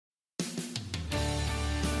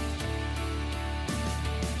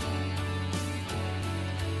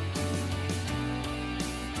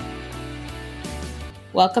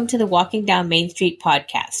Welcome to the Walking Down Main Street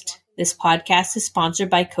podcast. This podcast is sponsored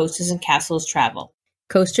by Coasters and Castles Travel.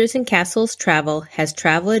 Coasters and Castles Travel has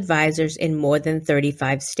travel advisors in more than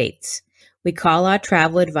 35 states. We call our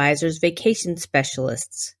travel advisors vacation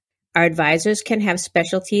specialists. Our advisors can have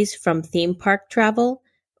specialties from theme park travel,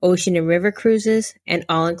 ocean and river cruises, and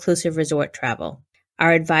all-inclusive resort travel.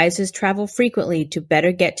 Our advisors travel frequently to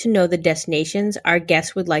better get to know the destinations our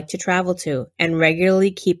guests would like to travel to and regularly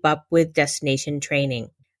keep up with destination training.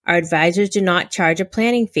 Our advisors do not charge a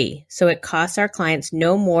planning fee, so it costs our clients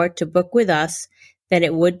no more to book with us than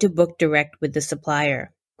it would to book direct with the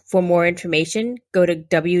supplier. For more information, go to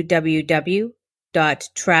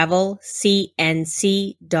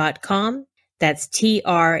www.travelcnc.com. That's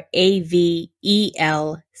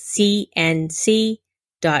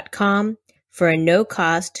TRAVELCNC.com. For a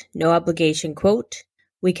no-cost, no-obligation quote.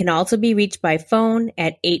 We can also be reached by phone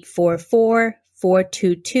at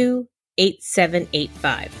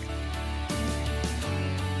 844-422-8785.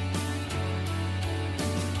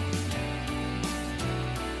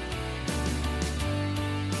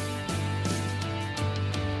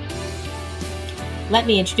 Let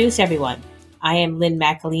me introduce everyone. I am Lynne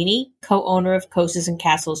McElhaney, co-owner of Coasters and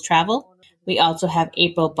Castles Travel. We also have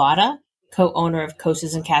April Botta, co-owner of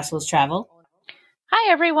Coasters and Castles Travel. Hi,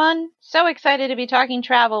 everyone. So excited to be talking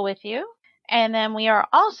travel with you. And then we are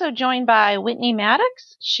also joined by Whitney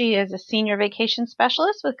Maddox. She is a senior vacation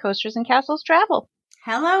specialist with Coasters and Castles Travel.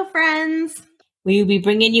 Hello, friends. We will be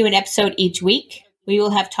bringing you an episode each week. We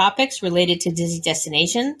will have topics related to Disney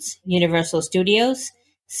destinations, Universal Studios,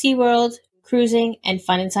 SeaWorld, cruising, and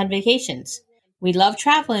fun and sun vacations. We love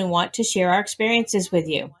travel and want to share our experiences with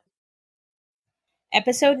you.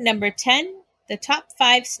 Episode number 10. The top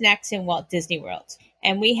 5 snacks in Walt Disney World.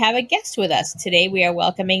 And we have a guest with us. Today we are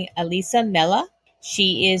welcoming Alisa Mella.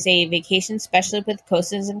 She is a vacation specialist with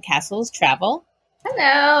Coasters and Castles Travel.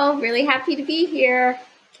 Hello. Really happy to be here.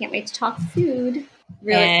 Can't wait to talk food.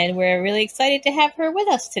 And we're really excited to have her with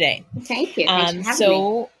us today. Thank you. Thanks for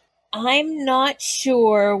having me. I'm not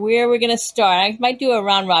sure where we're going to start. I might do a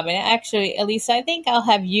round robin. Actually, Alisa, I think I'll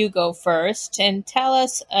have you go first and tell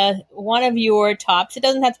us one of your tops. It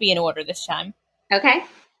doesn't have to be in order this time. Okay.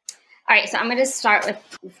 All right. So I'm going to start with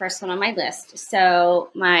the first one on my list. So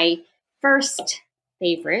my first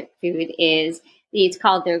favorite food it's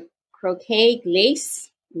called the croquet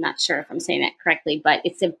glace. I'm not sure if I'm saying that correctly, but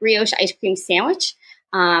it's a brioche ice cream sandwich.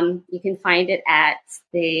 You can find it at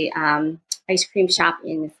the ice cream shop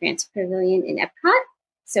in the France Pavilion in Epcot.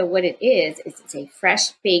 So what it is it's a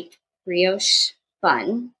fresh baked brioche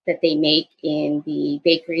bun that they make in the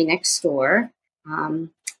bakery next door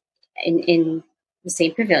in the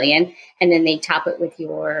same pavilion. And then they top it with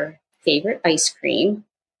your favorite ice cream.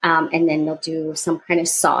 And then they'll do some kind of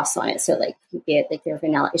sauce on it. So like you get like their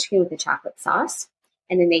vanilla ice cream with the chocolate sauce.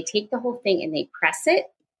 And then they take the whole thing and they press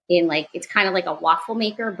it in like, it's kind of like a waffle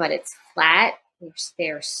maker, but it's flat.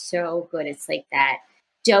 They're so good. It's like that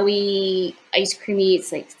doughy, ice creamy.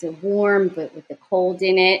 It's like it's warm, but with the cold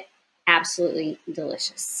in it. Absolutely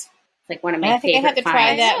delicious. It's like one of my favorite. I have to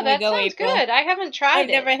try that when we go, sounds April. Good. I haven't tried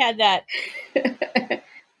it. I've never had that.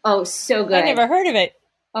 Oh, so good. I've never heard of it.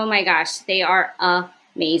 Oh my gosh. They are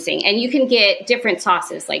amazing. And you can get different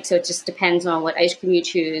sauces. Like, so it just depends on what ice cream you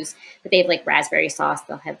choose. But they have like raspberry sauce.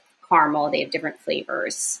 They'll have caramel. They have different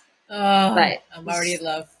flavors. Oh, but I'm already in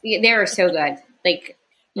love. They're so good. Like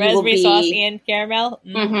raspberry sauce and caramel.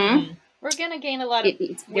 Mm-hmm. We're going to gain a lot of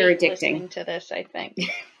it's very addicting listening to this, I think.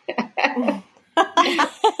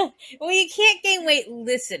 Well, you can't gain weight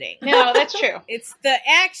listening. No, that's true. It's the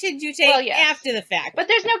actions you take after the fact. But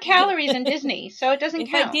there's no calories in Disney, so it doesn't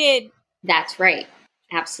count. If I did. That's right.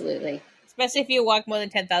 Absolutely. Especially if you walk more than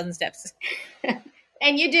 10,000 steps.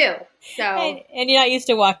 And you do. So and you're not used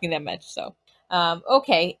to walking that much. So,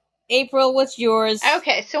 okay. April, what's yours?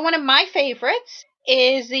 Okay, so one of my favorites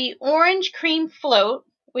is the orange cream float,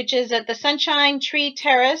 which is at the Sunshine Tree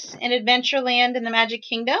Terrace in Adventureland in the Magic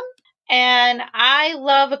Kingdom. And I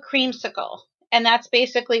love a creamsicle, and that's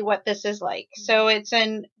basically what this is like. So it's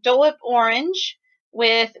an Dole Whip orange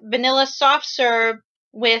with vanilla soft serve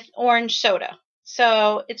with orange soda.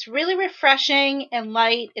 So it's really refreshing and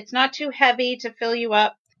light. It's not too heavy to fill you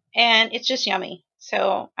up, and it's just yummy.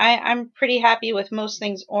 So I'm pretty happy with most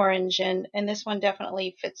things orange, and this one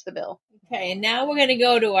definitely fits the bill. Okay, and now we're going to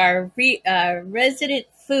go to our resident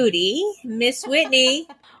foodie, Miss Whitney.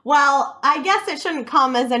 Well, I guess it shouldn't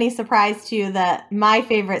come as any surprise to you that my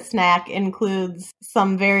favorite snack includes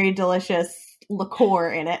some very delicious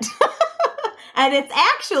liqueur in it. And it's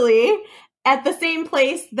actually at the same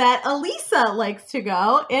place that Alisa likes to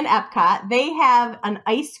go in Epcot. They have an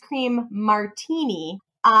ice cream martini.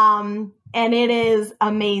 and it is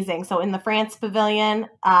amazing. So in the France Pavilion,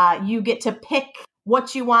 you get to pick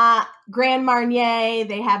what you want. Grand Marnier,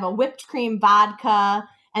 they have a whipped cream vodka,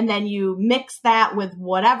 and then you mix that with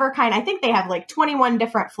whatever kind. I think they have like 21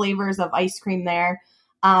 different flavors of ice cream there.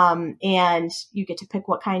 And you get to pick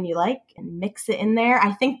what kind you like and mix it in there.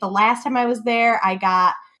 I think the last time I was there, I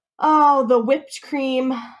got, the whipped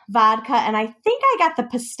cream vodka, and I think I got the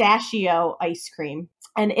pistachio ice cream,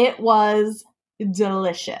 and it was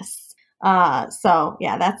delicious. So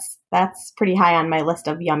yeah, that's pretty high on my list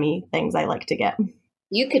of yummy things I like to get.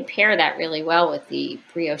 You could pair that really well with the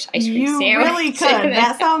brioche ice cream You sandwich. really could.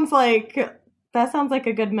 That sounds like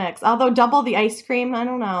a good mix. Although double the ice cream, I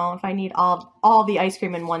don't know if I need all the ice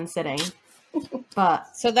cream in one sitting.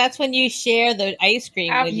 But So that's when you share the ice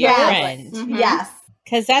cream with your Absolutely. friend. Mhm. yes.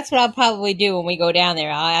 Because that's what I'll probably do when we go down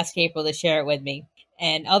there. I'll ask April to share it with me.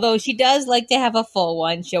 And although she does like to have a full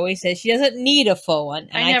one, she always says she doesn't need a full one.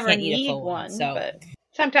 And I never can't eat a need full one, So but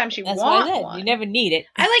sometimes you that's what I want said. one. You never need it.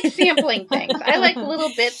 I like sampling things. I like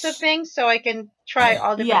little bits of things so I can try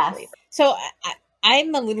all different Yes. flavors. So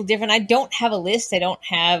I'm a little different. I don't have a list. I don't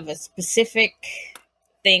have a specific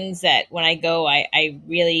things that when I go, I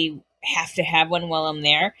really have to have one while I'm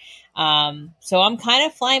there. So I'm kind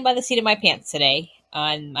of flying by the seat of my pants today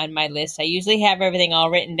on my list. I usually have everything all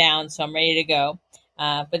written down, so I'm ready to go.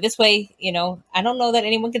 But this way, I don't know that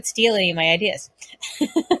anyone could steal any of my ideas.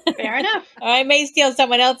 Fair enough. Or I may steal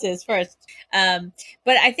someone else's first.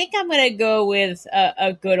 But I think I'm going to go with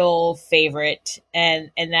a good old favorite,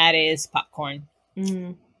 and that is popcorn.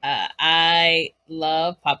 Mm. I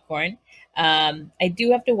love popcorn. I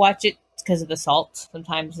do have to watch it because of the salt.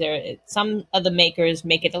 Sometimes some of the makers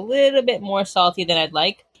make it a little bit more salty than I'd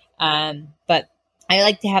like. But I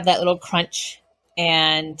like to have that little crunch,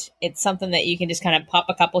 and it's something that you can just kind of pop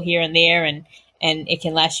a couple here and there, and it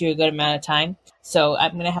can last you a good amount of time. So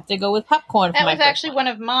I'm going to have to go with popcorn. That was actually one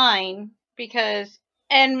of mine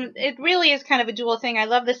and it really is kind of a dual thing. I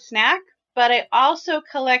love the snack, but I also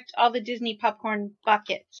collect all the Disney popcorn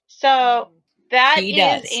buckets. So that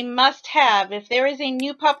is a must-have. If there is a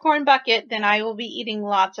new popcorn bucket, then I will be eating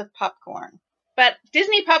lots of popcorn. But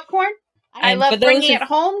Disney popcorn, I love bringing it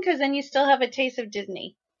home because then you still have a taste of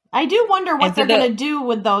Disney. I do wonder what they're going to do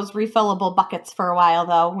with those refillable buckets for a while,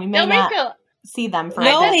 though. We may not see them for a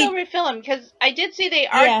I bet bit. they'll refill them because I did see they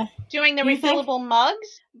are doing the refillable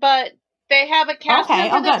mugs, but they have a cast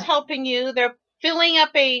member that's helping you. They're filling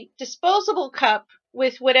up a disposable cup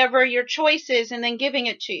with whatever your choice is and then giving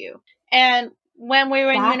it to you. And when we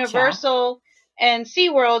were in Universal and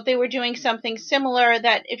SeaWorld, they were doing something similar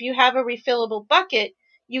that if you have a refillable bucket,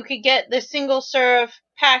 you could get the single serve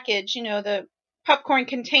package, the popcorn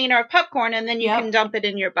container of popcorn, and then you can dump it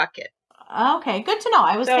in your bucket. Okay, good to know.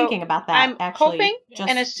 I was thinking about that. I'm actually, hoping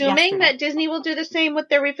and assuming that Disney will do the same with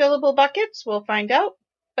their refillable buckets. We'll find out.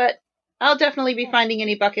 But I'll definitely be finding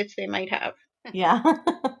any buckets they might have. Yeah.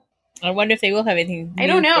 I wonder if they will have anything new. I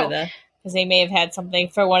don't know. Because they may have had something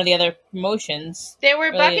for one of the other promotions. There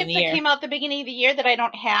were buckets that came out at the beginning of the year that I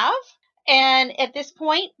don't have. And at this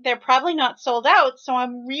point, they're probably not sold out. So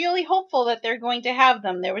I'm really hopeful that they're going to have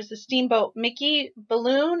them. There was the Steamboat Mickey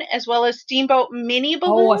balloon as well as Steamboat Mini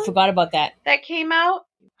balloon. Oh, I forgot about that. That came out.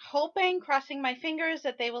 Crossing my fingers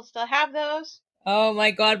that they will still have those. Oh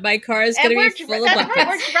my God, my car is going to be full of buckets. Right,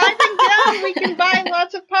 we're driving down. We can buy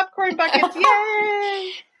lots of popcorn buckets.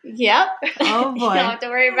 Yay! Yep. Oh boy. You don't have to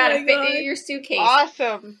worry about it fitting in your suitcase.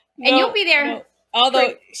 Awesome. And you'll be there. No.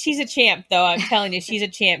 Although she's a champ, though. I'm telling you, she's a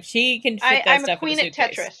champ. She can fit that stuff in a suitcase.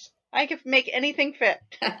 I'm a queen at Tetris. I can make anything fit.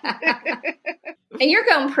 And you're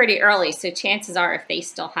going pretty early, so chances are if they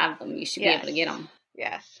still have them, you should be able to get them.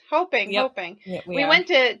 Yes. Hoping. Yeah, we went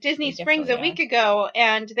to Disney Springs a week ago,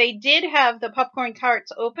 and they did have the popcorn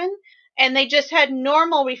carts open, and they just had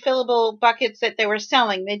normal refillable buckets that they were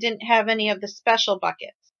selling. They didn't have any of the special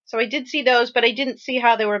buckets. So I did see those, but I didn't see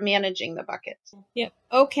how they were managing the buckets. Yep.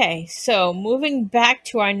 Okay, so moving back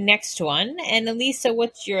to our next one. And Alisa,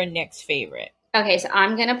 what's your next favorite? Okay, so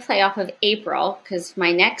I'm going to play off of April because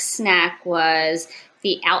my next snack was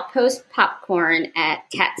the Outpost popcorn at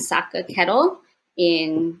Katsaka Kettle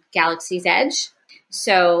in Galaxy's Edge.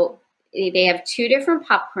 So they have two different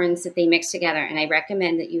popcorns that they mix together, and I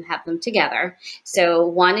recommend that you have them together. So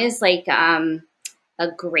one is like a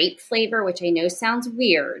grape flavor, which I know sounds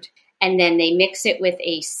weird, and then they mix it with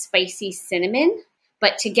a spicy cinnamon,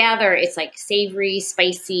 but together it's like savory,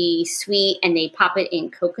 spicy, sweet, and they pop it in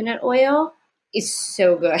coconut oil. It's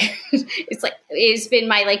so good. It's been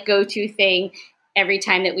my go-to thing every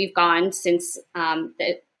time that we've gone since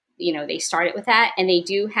they started with that. And they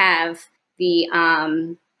do have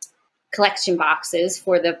the collection boxes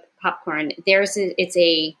for the popcorn. It's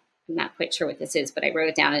a I'm not quite sure what this is, but I wrote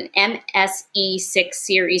it down. An MSE6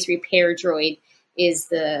 series repair droid is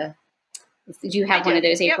the. Do you have one of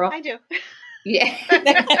those, April? Yep, I do.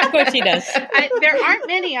 Yeah. Of course she does. There aren't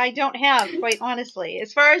many I don't have, quite honestly.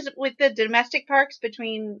 As far as with the domestic parks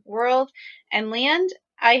between World and Land,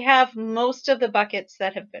 I have most of the buckets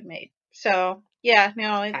that have been made. So, yeah,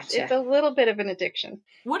 no, it's a little bit of an addiction.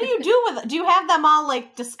 What do you do with it? Do you have them all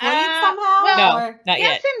like displayed somehow? Well, No, or? not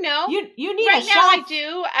yes yet. and no. You need right a now shelf. I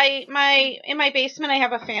do. In my basement I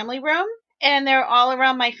have a family room, and they're all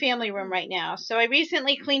around my family room right now. So I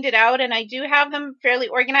recently cleaned it out, and I do have them fairly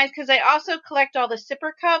organized because I also collect all the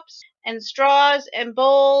sipper cups and straws and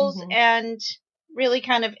bowls and really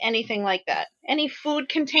kind of anything like that. Any food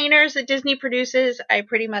containers that Disney produces, I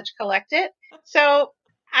pretty much collect it. So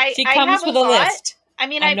She I comes have with a a lot. list. I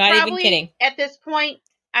mean, I'm not probably, even kidding. at this point,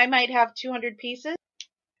 I might have 200 pieces.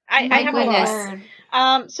 I My have goodness. a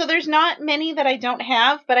lot. So there's not many that I don't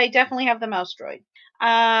have, but I definitely have the mouse droid.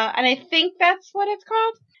 And I think that's what it's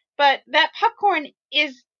called. But that popcorn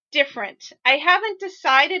is different. I haven't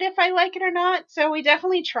decided if I like it or not, so we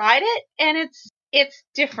definitely tried it, and it's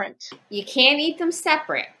different. You can't eat them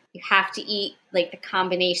separate. You have to eat like the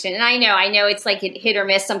combination. And I know it's like it hit or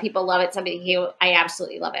miss. Some people love it. Some people, I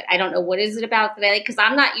absolutely love it. I don't know what is it about that I like, because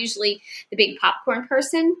I'm not usually the big popcorn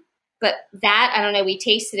person, but that, I don't know, we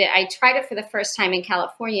tasted it. I tried it for the first time in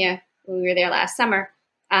California when we were there last summer.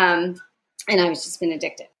 And I was just been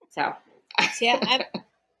addicted. So Yeah,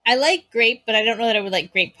 I like grape, but I don't know that I would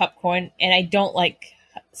like grape popcorn, and I don't like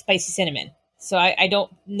spicy cinnamon. So I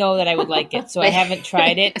don't know that I would like it. So I haven't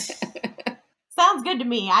tried it. Sounds good to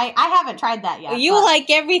me. I haven't tried that yet. You like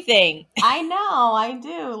everything. I know, I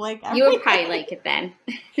do. Like everything. You would probably like it then.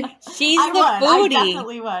 She's I the would. foodie. I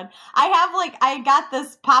definitely would. I got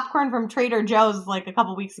this popcorn from Trader Joe's like a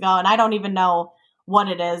couple weeks ago, and I don't even know what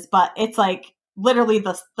it is, but it's like literally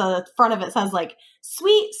the front of it says like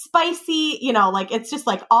sweet, spicy, like it's just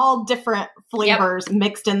like all different flavors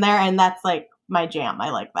mixed in there, and that's like my jam.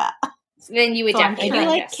 I like that. So then you would definitely I do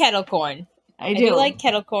like like kettle corn. I do like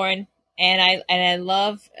kettle corn. And I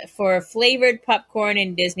love, for flavored popcorn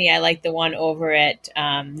in Disney, I like the one over at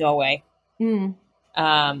Norway. What's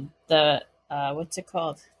it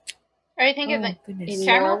called? Are you thinking in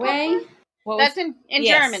Norway? That's in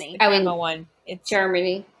Germany. Oh, in one. It's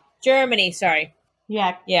Germany. Germany, sorry.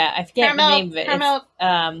 Yeah. Yeah, I forget the name of it.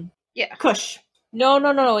 Yeah. Kush.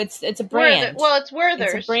 No. It's a brand. It's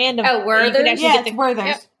Werther's. It's a brand of. Werther's? It's Werther's.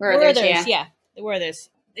 Yep. Werther's, yeah. The Werther's.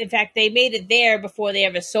 In fact, they made it there before they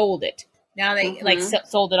ever sold it. Now they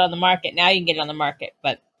sold it on the market. Now you can get it on the market.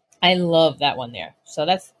 But I love that one there. So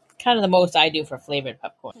that's kind of the most I do for flavored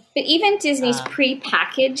popcorn. But even Disney's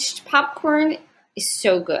pre-packaged popcorn is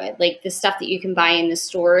so good. Like the stuff that you can buy in the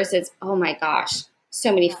stores, it's, oh my gosh,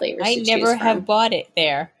 so many flavors I to never choose from. have bought it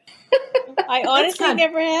there. I honestly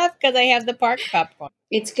never have, because I have the park popcorn.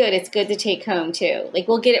 It's good. It's good to take home too. Like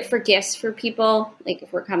we'll get it for gifts for people. Like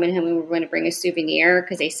if we're coming home and we're going to bring a souvenir,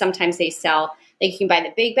 because sometimes they sell, like you can buy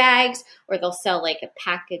the big bags, or they'll sell like a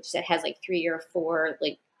package that has like 3 or 4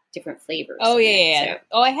 like different flavors. Oh yeah. So.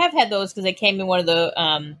 Oh, I have had those because they came in one of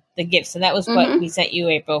the gifts, and that was what we sent you,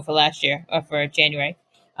 April, for last year or for January.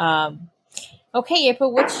 Okay,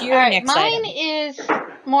 April, what's your next item? Mine is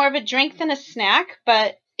more of a drink than a snack,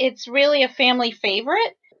 but it's really a family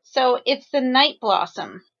favorite. So it's the Night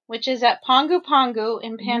Blossom, which is at Pongu Pongu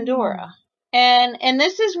in Pandora. And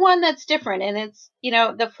this is one that's different, and it's,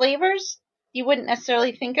 the flavors you wouldn't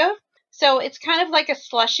necessarily think of. So it's kind of like a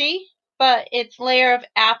slushy, but it's layer of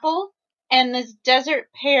apple and this desert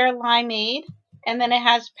pear limeade, and then it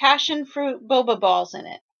has passion fruit boba balls in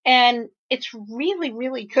it. And it's really,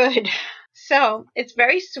 really good. So it's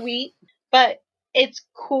very sweet, but it's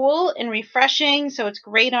cool and refreshing, so it's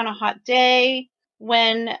great on a hot day.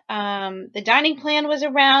 When the dining plan was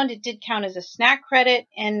around, it did count as a snack credit,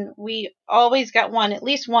 and we always got at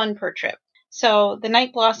least one per trip. So the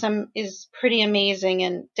Night Blossom is pretty amazing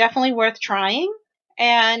and definitely worth trying.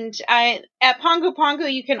 And at Pongu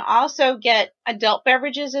Pongu, you can also get adult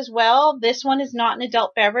beverages as well. This one is not an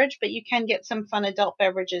adult beverage, but you can get some fun adult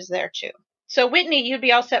beverages there too. So Whitney, you'd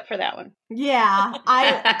be all set for that one. Yeah,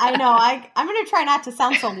 I know. I'm going to try not to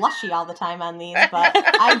sound so lushy all the time on these, but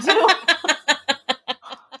I do.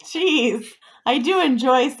 Jeez. I do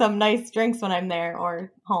enjoy some nice drinks when I'm there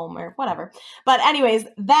or home or whatever. But anyways,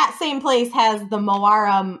 that same place has the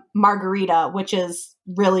Moara margarita, which is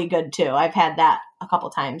really good too. I've had that a couple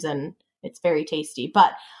times and it's very tasty.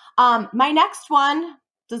 But my next one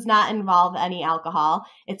does not involve any alcohol.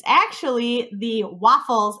 It's actually the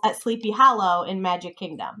waffles at Sleepy Hollow in Magic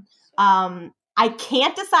Kingdom. I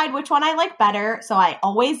can't decide which one I like better, so I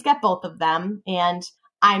always get both of them. And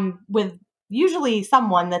I'm with usually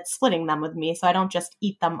someone that's splitting them with me, so I don't just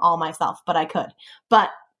eat them all myself, but I could. But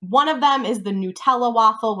one of them is the Nutella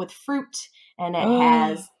waffle with fruit, and it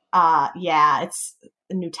has, it's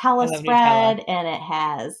a Nutella spread, Nutella. And it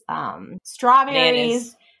has strawberries.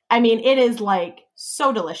 Bananas. I mean, it is like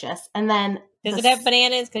so delicious. And then does it have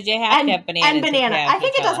bananas? Because you have to have bananas. And banana. I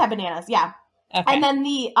think it does have bananas. Yeah. Okay. And then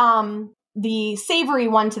the savory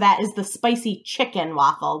one to that is the spicy chicken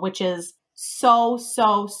waffle, which is so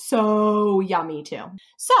yummy too.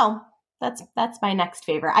 So that's my next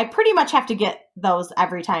favorite. I pretty much have to get those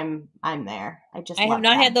every time I'm there. I have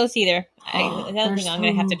not had those either. Another thing I'm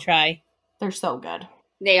going to have to try. They're so good.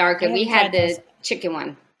 They are good. We had the chicken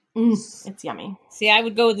one. It's yummy. See, I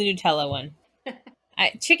would go with the Nutella one.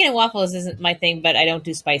 Chicken and waffles isn't my thing, but I don't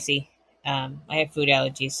do spicy. I have food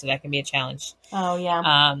allergies, so that can be a challenge. Oh,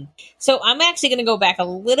 yeah. So I'm actually going to go back a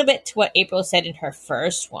little bit to what April said in her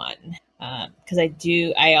first one. Because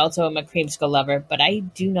I also am a creamsicle lover, but I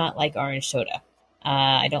do not like orange soda.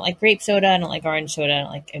 I don't like grape soda. I don't like orange soda.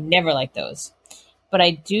 I never like those. But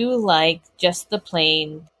I do like just the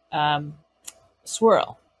plain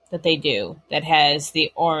swirl that they do that has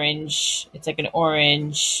the orange. It's like an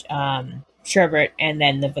orange sherbet and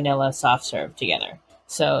then the vanilla soft serve together.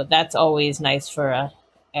 So that's always nice for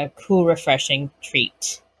a cool, refreshing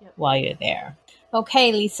treat while you're there.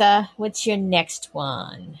 Okay, Lisa, what's your next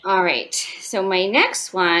one? All right. So my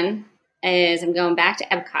next one is I'm going back to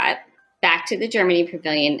Epcot, back to the Germany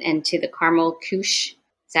Pavilion, and to the caramel couche.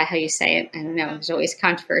 Is that how you say it? I don't know. There's always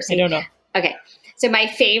controversy. I don't know. Okay. So my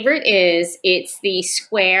favorite it's the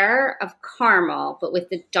square of caramel, but with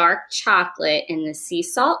the dark chocolate and the sea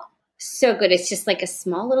salt. So good. It's just like a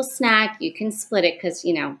small little snack. You can split it because,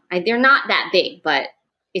 they're not that big, but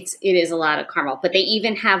it is a lot of caramel. But they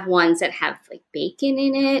even have ones that have like bacon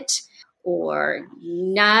in it or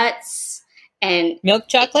nuts and milk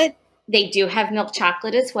chocolate. They do have milk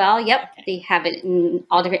chocolate as well. Yep. Okay. They have it in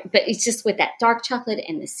all different, but it's just with that dark chocolate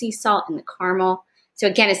and the sea salt and the caramel. So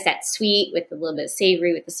again, it's that sweet with a little bit of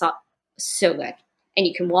savory with the salt. So good. And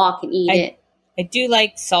you can walk and eat it. I do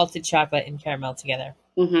like salted chocolate and caramel together.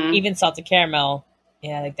 Mm-hmm. Even salted caramel.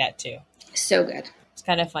 Yeah, I like that too. So good. It's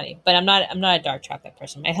kind of funny, but I'm not a dark chocolate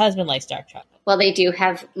person. My husband likes dark chocolate. Well, they do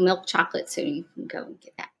have milk chocolate, so you can go and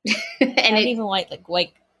get that. And I don't even like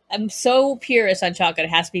I'm so purist on chocolate. It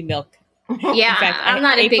has to be milk. Yeah, fact, I'm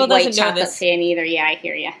not a big white chocolate fan either. Yeah, I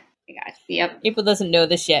hear you. I got it. Yep. April doesn't know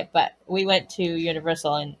this yet, but we went to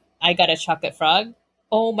Universal and I got a chocolate frog.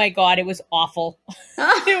 Oh my God, it was awful.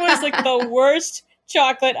 It was like the worst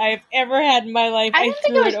chocolate I've ever had in my life. I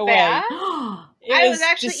threw it away. Bad. I was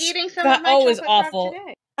actually eating some of my chocolate. It was awful.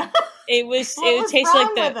 Today. It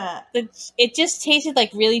tasted like it just tasted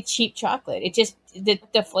like really cheap chocolate. It just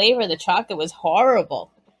the flavor of the chocolate was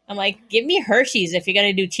horrible. I'm like, give me Hershey's if you're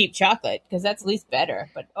gonna do cheap chocolate because that's at least better.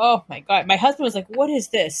 But oh my God, my husband was like, "What is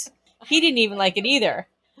this?" He didn't even like it either,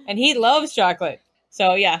 and he loves chocolate.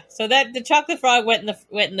 So yeah, that the chocolate frog went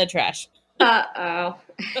in the trash.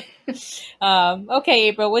 Okay,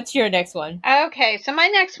 April, what's your next one? Okay, so my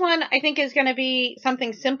next one I think is going to be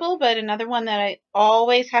something simple, but another one that I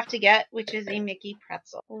always have to get, which is a Mickey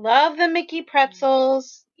pretzel. Love the Mickey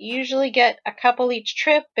pretzels. Usually get a couple each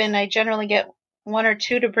trip, and I generally get one or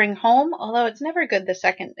two to bring home, although it's never good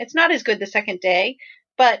it's not as good the second day,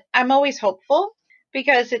 but I'm always hopeful.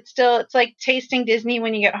 Because it's like tasting Disney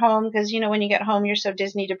when you get home. Because, when you get home, you're so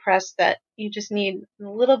Disney depressed that you just need a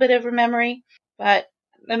little bit of a memory. But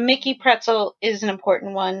the Mickey pretzel is an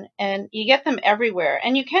important one. And you get them everywhere.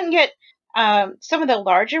 And you can get some of the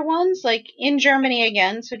larger ones, like in Germany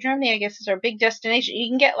again. So Germany, I guess, is our big destination. You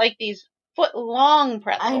can get like these foot-long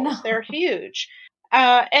pretzels. I know. They're huge.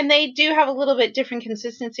 And they do have a little bit different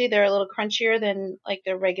consistency. They're a little crunchier than like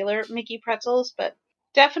the regular Mickey pretzels. But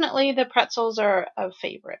definitely the pretzels are a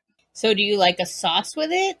favorite. So do you like a sauce with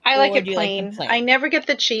it? I like it plain. I never get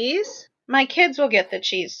the cheese. My kids will get the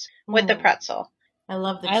cheese with the pretzel. I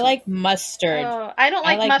love the cheese. I like mustard. Oh, I don't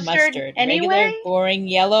like mustard anyway. Regular, boring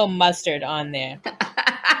yellow mustard on there.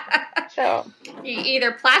 So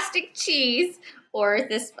either plastic cheese or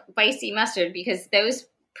this spicy mustard, because those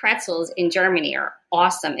pretzels in Germany are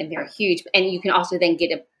awesome and they're huge. And you can also then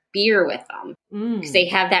get a beer with them because they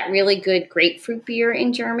have that really good grapefruit beer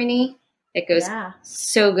in Germany that goes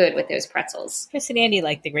so good with those pretzels. Chris and Andy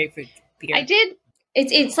like the grapefruit beer. I did.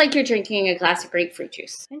 It's like you're drinking a glass of grapefruit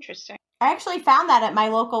juice. Interesting. I actually found that at my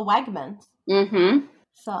local Wegmans. Mm-hmm.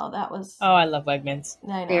 So that was... Oh, I love Wegmans.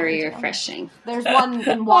 I know, very refreshing. There's one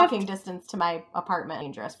in walking distance to my apartment.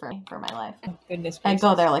 Dangerous for my life. Oh, goodness gracious. I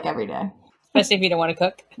go there like every day. Especially if you don't want to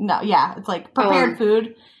cook. No, yeah. It's like prepared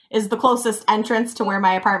food. is the closest entrance to where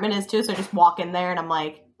my apartment is too. So I just walk in there and I'm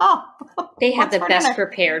like, oh. They have the best dinner?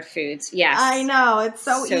 prepared foods. Yes. I know. It's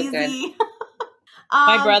so easy.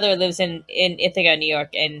 My brother lives in Ithaca, New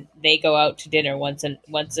York, and they go out to dinner once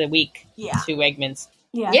a week to Wegmans.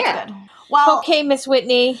 Yeah. Good. Well, okay, Miss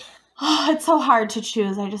Whitney. Oh, it's so hard to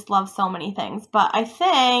choose. I just love so many things. But I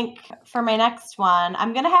think for my next one,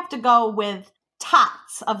 I'm going to have to go with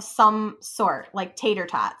tots of some sort, like tater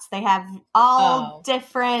tots. They have all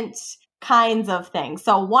different kinds of things.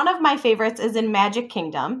 So one of my favorites is in Magic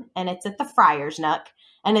Kingdom, and it's at the Friar's Nook,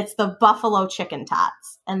 and it's the buffalo chicken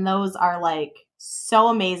tots. And those are like so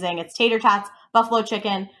amazing. It's tater tots, buffalo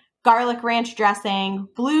chicken, garlic ranch dressing,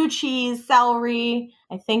 blue cheese, celery.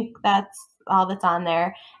 I think that's all that's on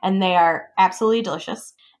there. And they are absolutely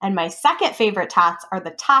delicious. And my second favorite tots are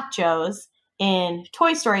the tachos in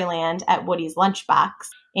Toy Story Land at Woody's Lunchbox.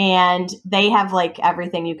 And they have like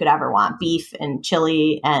everything you could ever want. Beef and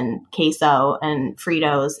chili and queso and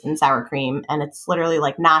Fritos and sour cream. And it's literally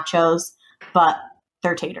like nachos, but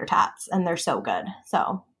they're tater tots and they're so good.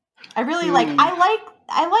 So I really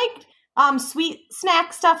I like sweet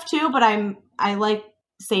snack stuff too, but I like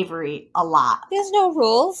savory a lot. There's no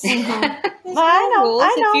rules. There's I know, rules.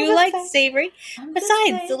 I know, If you like saying. savory,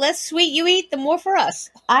 besides, the less sweet you eat, the more for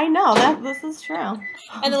us. I know that this is true.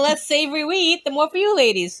 And the less savory we eat, the more for you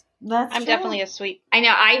ladies. I'm definitely a sweet. I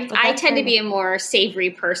know. I tend to be a more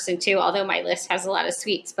savory person too, although my list has a lot of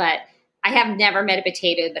sweets, but I have never met a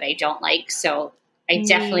potato that I don't like, so I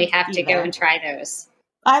definitely have to go and try those.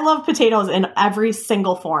 I love potatoes in every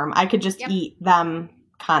single form. I could just eat them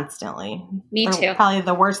constantly. Me too. Probably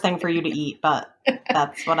the worst thing for you to eat, but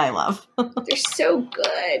that's what I love. They're so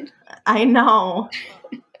good. I know.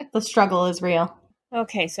 The struggle is real.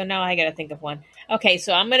 Okay, so now I got to think of one. Okay,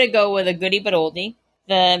 so I'm going to go with a goodie but oldie.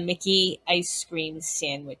 The Mickey ice cream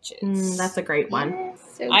sandwiches. That's a great one. Yeah,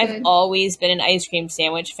 so good. I've always been an ice cream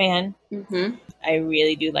sandwich fan. Mm-hmm. I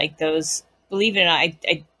really do like those. Believe it or not,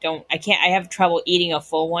 I have trouble eating a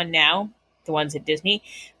full one now, the ones at Disney,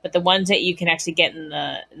 but the ones that you can actually get in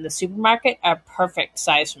the supermarket are perfect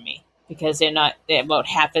size for me because they're about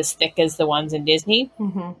half as thick as the ones in Disney.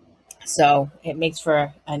 Mm-hmm. So it makes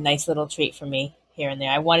for a nice little treat for me here and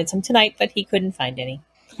there. I wanted some tonight, but he couldn't find any.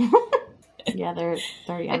 Yeah, they're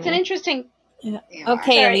yummy. It's an interesting.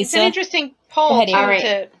 Okay, Alisa. It's an interesting poll ahead,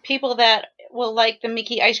 to people that will like the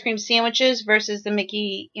Mickey ice cream sandwiches versus the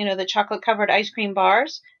Mickey, the chocolate covered ice cream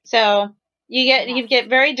bars. So you get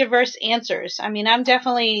very diverse answers. I mean, I'm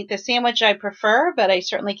definitely the sandwich I prefer, but I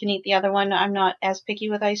certainly can eat the other one. I'm not as picky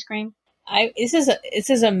with ice cream. This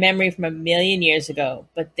is a memory from a million years ago,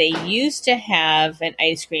 but they used to have an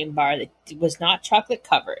ice cream bar that was not chocolate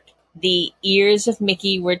covered. The ears of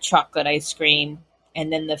Mickey were chocolate ice cream,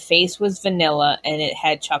 and then the face was vanilla, and it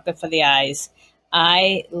had chocolate for the eyes.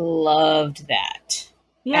 I loved that.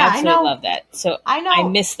 Yeah, absolutely I know. Love that. So I know. I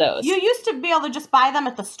miss those. You used to be able to just buy them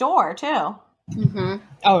at the store too. Mm-hmm.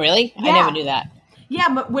 Oh, really? Yeah. I never knew that.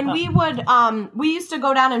 Yeah, but when we would, we used to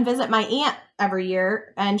go down and visit my aunt every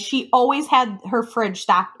year, and she always had her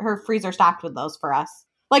freezer stocked with those for us.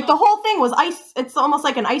 Like the whole thing was ice. It's almost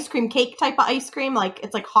like an ice cream cake type of ice cream. Like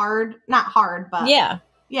it's like hard, not hard, but yeah.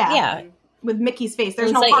 With Mickey's face.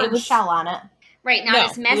 There's It no was like- hard it was- shell on it. Right, not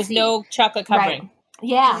as messy. There was no chocolate covering. Right.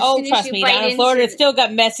 Yeah. Oh, soon as trust you me, bite down in Florida, it still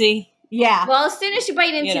got messy. Yeah. Well, as soon as you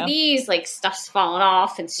bite into these, like stuff's falling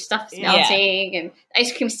off and stuff's melting, and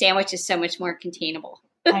ice cream sandwich is so much more containable.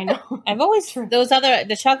 I know. I've always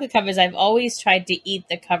the chocolate covers. I've always tried to eat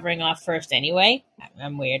the covering off first. Anyway,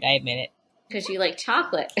 I'm weird. I admit it. Because you like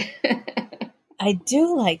chocolate. I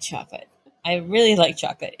do like chocolate. I really like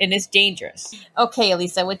chocolate, and it's dangerous. Okay,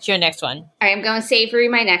 Alisa, what's your next one? All right, I'm going savory.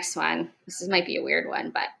 My next one. Might be a weird one,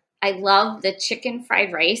 but I love the chicken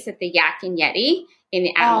fried rice at the Yak and Yeti in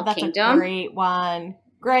the Animal Kingdom. A great one.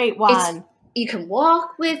 Great one. You can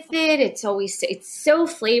walk with it. It's so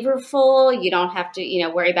flavorful. You don't have to,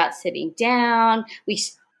 worry about sitting down. We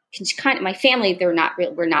can my family, we're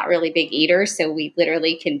not really big eaters, so we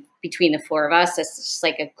literally can, between the four of us, it's just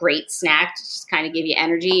like a great snack to just kind of give you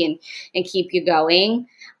energy and keep you going.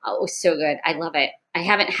 Oh, it was so good. I love it. I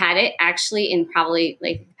haven't had it actually in probably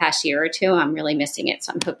like the past year or two. I'm really missing it,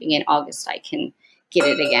 so I'm hoping in August I can get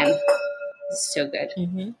it again. It's so good.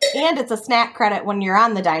 Mm-hmm. And it's a snack credit when you're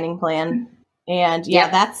on the dining plan. And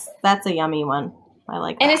that's a yummy one. I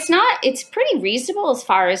like that. And it's pretty reasonable as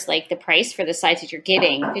far as like the price for the size that you're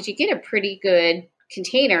getting, because you get a pretty good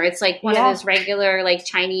container. It's like one of those regular like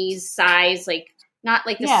Chinese size, like not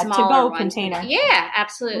like the smaller to-go ones. container. Yeah,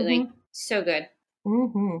 absolutely. Mm-hmm. So good.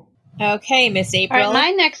 Mm-hmm. Okay, Miss April. All right,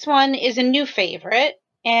 my next one is a new favorite.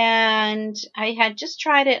 and I had just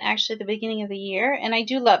tried it actually at the beginning of the year, and I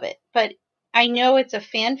do love it. But I know it's a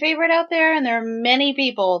fan favorite out there, and there are many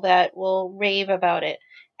people that will rave about it.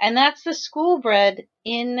 And that's the school bread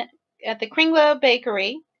at the Kringla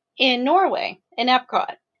Bakery in Norway, in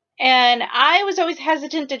Epcot. And I was always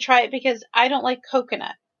hesitant to try it because I don't like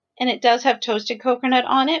coconut. And it does have toasted coconut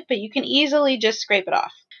on it, but you can easily just scrape it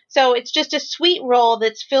off. So it's just a sweet roll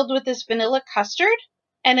that's filled with this vanilla custard,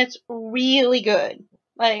 and it's really good.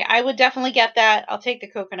 Like, I would definitely get that. I'll take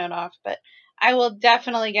the coconut off, but I will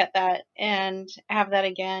definitely get that and have that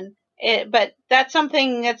again. But that's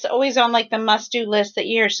something that's always on like the must-do list that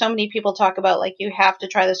you hear so many people talk about. Like, you have to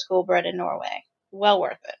try the school bread in Norway. Well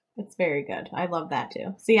worth it. It's very good. I love that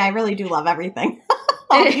too. See, I really do love everything.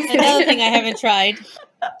 Another thing I haven't tried.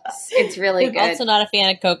 It's really I'm good. also not a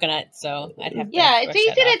fan of coconut, so I'd have to. Yeah, it's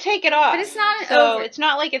easy to take it off. But it's not so over. it's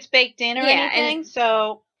not like it's baked in or anything.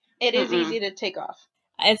 So it is easy to take off.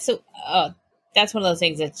 It's so. That's one of those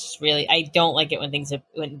things that's just really. I don't like it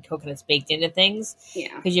when coconut's baked into things.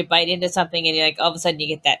 Yeah. Because you bite into something and you're like, all of a sudden you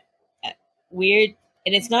get that weird,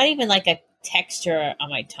 and it's not even like a texture on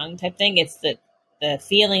my tongue type thing. It's the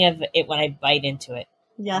feeling of it when I bite into it.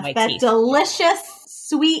 Yes, that teeth. Delicious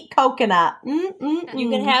sweet coconut. You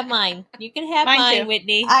can have mine. You can have mine,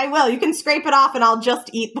 Whitney. I will. You can scrape it off, and I'll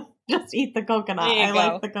just eat the coconut. I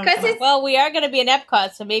like the coconut. Well, we are going to be in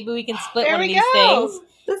Epcot, so maybe we can split one of these things,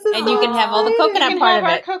 and you can have all the coconut part of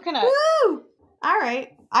it. Coconut. Woo! All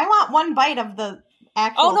right. I want one bite of the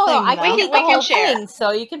actual thing. I can eat the whole thing,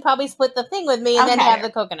 so you can probably split the thing with me and then have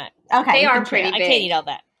the coconut. Okay. They are pretty big. I can't eat all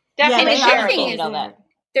that. Definitely share. I can't eat all that.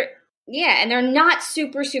 And they're not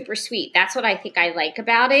super, super sweet. That's what I think I like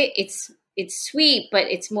about it. It's sweet, but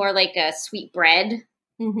it's more like a sweet bread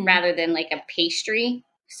rather than like a pastry.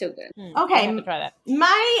 So good. Okay. I have to try that.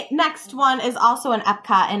 My next one is also in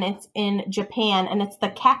Epcot, and it's in Japan, and it's the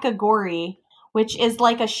Kakigori, which is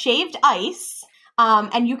like a shaved ice.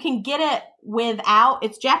 And you can get it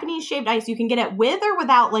it's Japanese shaved ice. You can get it with or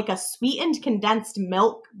without like a sweetened condensed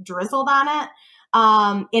milk drizzled on it.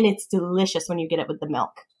 And it's delicious when you get it with the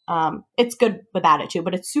milk. It's good without it too,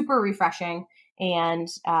 but it's super refreshing. And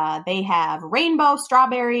they have rainbow,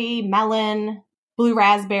 strawberry, melon, blue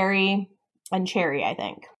raspberry, and cherry, I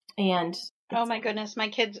think. And oh my goodness, my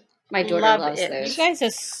daughter loves it. those. You guys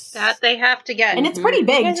are that they have to get, and it's pretty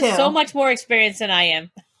big you guys too. Have so much more experience than I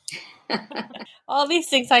am. All these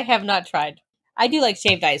things I have not tried. I do like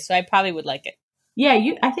shaved ice, so I probably would like it. Yeah,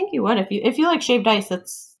 I think you would if you like shaved ice.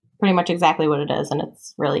 That's pretty much exactly what it is, and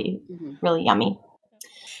it's really really yummy.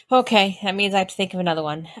 Okay, that means I have to think of another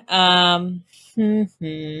one.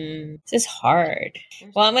 This is hard.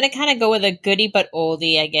 Well, I'm going to kind of go with a goodie but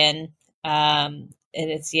oldie again. And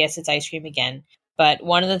it's ice cream again. But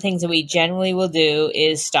one of the things that we generally will do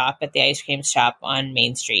is stop at the ice cream shop on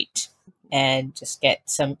Main Street and just get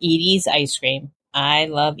some Edie's ice cream. I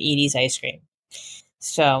love Edie's ice cream.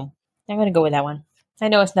 So I'm going to go with that one. I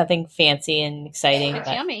know it's nothing fancy and exciting. It's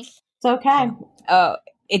yummy. It's okay. Oh,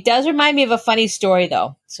 it does remind me of a funny story,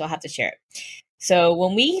 though, so I'll have to share it. So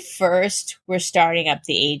when we first were starting up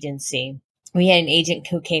the agency, we had an agent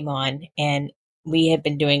who came on, and we had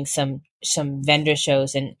been doing some vendor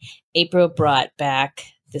shows, and April brought back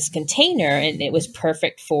this container, and it was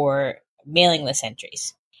perfect for mailing list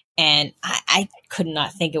entries. And I could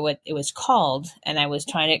not think of what it was called, and I was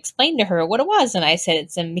trying to explain to her what it was, and I said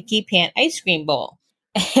it's a Mickey Pant ice cream bowl.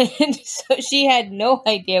 And so she had no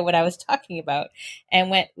idea what I was talking about and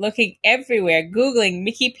went looking everywhere, Googling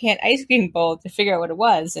Mickey Pant ice cream bowl to figure out what it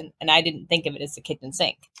was. And I didn't think of it as the kitchen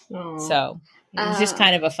sink. Aww. So it's just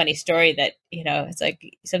kind of a funny story that, it's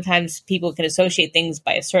like sometimes people can associate things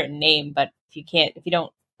by a certain name, but if you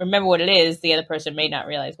don't remember what it is, the other person may not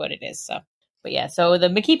realize what it is. So, but yeah, so the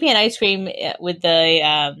Mickey Pant ice cream with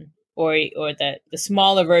the, or the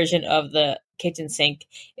smaller version of the kitchen sink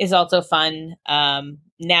is also fun.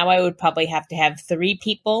 Now I would probably have to have 3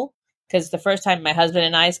 people because the first time my husband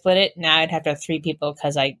and I split it, now I'd have to have 3 people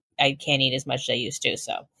because I can't eat as much as I used to.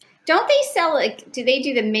 So don't they sell do they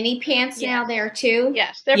do the mini pants now there too?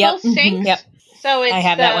 Yes, they're both sinks. Yep. So it's I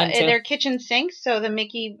have that one too. They're kitchen sinks. So the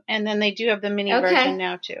Mickey, and then they do have the mini version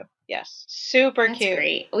now too. Yes, super That's cute.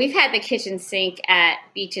 Great. We've had the kitchen sink at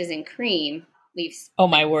Beaches and Cream. Oh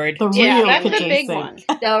my word! The real that's kitchen the big sink. one.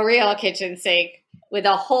 The real kitchen sink with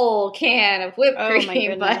a whole can of whipped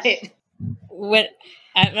cream. But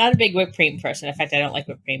I'm not a big whipped cream person. In fact, I don't like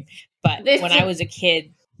whipped cream. But when I was a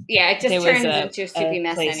kid, it just turns into a soupy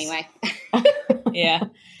mess anyway. Yeah,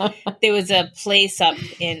 there was a place up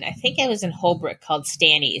in, I think it was in Holbrook, called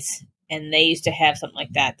Stanny's, and they used to have something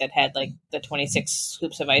like that had like the 26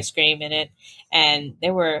 scoops of ice cream in it, and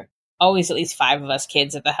there were always at least 5 of us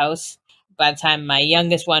kids at the house. By the time my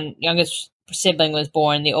youngest sibling was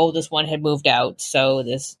born, the oldest one had moved out. So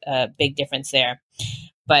there's a big difference there.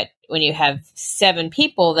 But when you have 7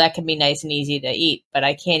 people, that can be nice and easy to eat. But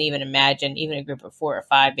I can't even imagine even a group of 4 or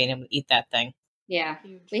 5 being able to eat that thing. Yeah,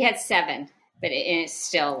 we had 7, but it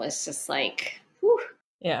still was just like, whew.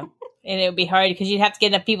 Yeah, and it would be hard because you'd have to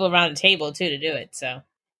get enough people around the table too to do it. So,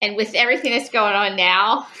 and with everything that's going on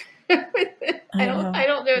now, I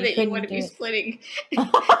don't know that you want to be splitting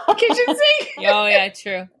kitchen sink. Oh yeah,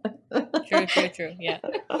 true. Yeah,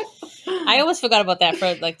 I almost forgot about that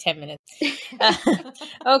for like 10 minutes.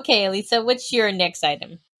 Okay, Alisa, what's your next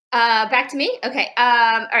item? Back to me? Okay.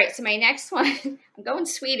 All right. So my next one, I'm going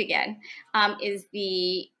sweet again, is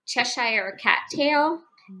the Cheshire Cat Tail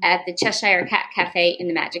at the Cheshire Cat Cafe in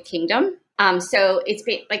the Magic Kingdom. So it's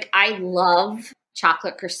like, I love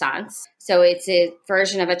chocolate croissants. So it's a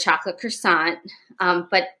version of a chocolate croissant,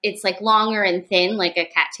 but it's like longer and thin, like a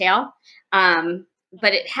cat tail.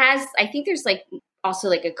 But it has, I think there's like also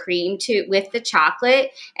like a cream too with the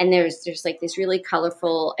chocolate, and there's like this really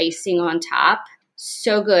colorful icing on top.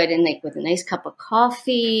 So good. And like with a nice cup of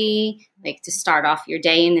coffee, like to start off your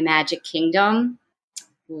day in the Magic Kingdom.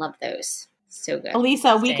 Love those. So good.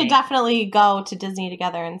 Alisa, we could definitely go to Disney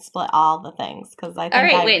together and split all the things, because I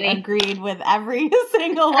think I agreed with every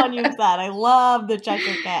single one you said. I love the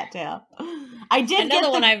Cheshire Cat Tail. I did another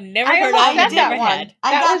get one I've never heard of. I've never had.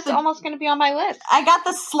 That was almost going to be on my list. I got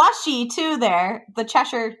the slushy too there, the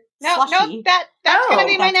Cheshire slushy. No, that's going to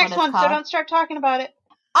be my next one. So don't start talking about it.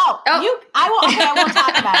 I won't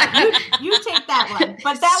talk about it. You take that one.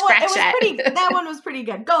 But that one was pretty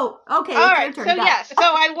good. Go. Okay. All right. So yes. So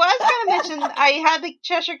I was going to mention I had the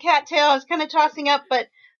Cheshire Cat Tail. I was kind of tossing up, but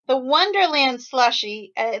the Wonderland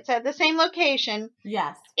slushy, it's at the same location.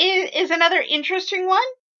 Yes. Is another interesting one,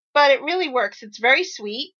 but it really works. It's very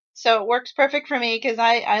sweet, so it works perfect for me because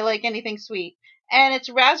I like anything sweet. And it's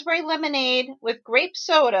raspberry lemonade with grape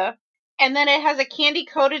soda, and then it has a candy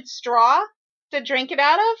coated straw to drink it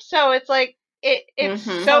out of, so it's like it's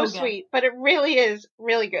so sweet, but it really is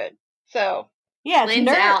really good. So yeah, it's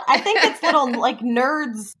I think it's little like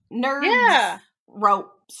nerds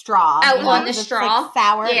rope straw. Oh, on the straw, like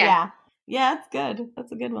sour. Yeah, it's good.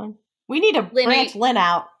 That's a good one. We need to branch Lynne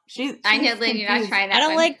out. She's I know, Lynne, you're not trying that. I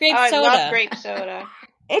don't one. like grape soda. I love grape soda.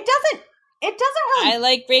 It doesn't really. I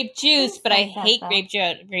like grape juice, but I hate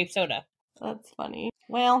grape soda. That's funny.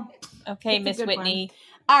 Well, okay, Miss Whitney. One.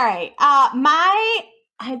 All right.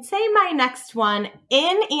 I'd say my next one,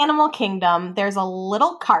 in Animal Kingdom, there's a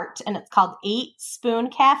little cart, and it's called 8 Spoon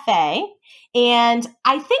Cafe. And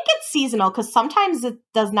I think it's seasonal because sometimes it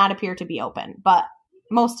does not appear to be open, but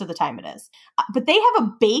most of the time it is. But they have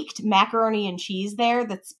a baked macaroni and cheese there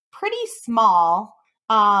that's pretty small.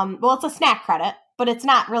 Well, it's a snack credit, but it's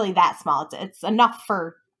not really that small. It's enough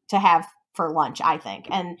to have for lunch, I think.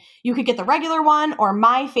 And you could get the regular one, or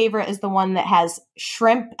my favorite is the one that has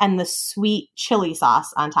shrimp and the sweet chili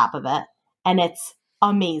sauce on top of it. And it's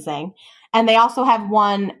amazing. And they also have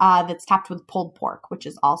one that's topped with pulled pork, which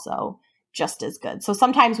is also just as good. So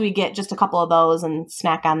sometimes we get just a couple of those and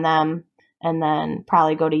snack on them, and then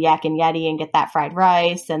probably go to Yak and Yeti and get that fried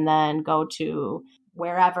rice, and then go to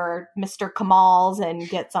wherever Mr. Kamal's and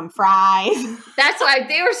get some fries. That's why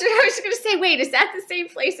I was going to say, wait, is that the same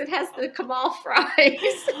place that has the Kamal fries?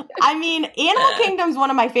 I mean, Animal Kingdom's one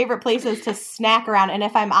of my favorite places to snack around. And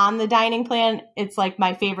if I'm on the dining plan, it's like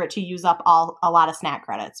my favorite to use up a lot of snack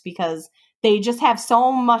credits, because they just have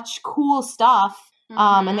so much cool stuff.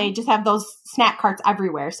 And they just have those snack carts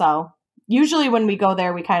everywhere. So usually when we go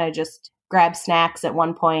there, we kind of just grab snacks at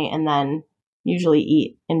one point and then usually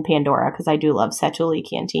eat in Pandora, because I do love Setuli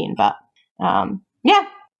Canteen. But yeah,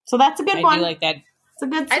 so that's a good one. I do like that. It's a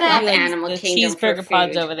good snack. I love Animal Kingdom cheeseburger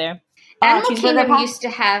pods over there. Animal Kingdom used to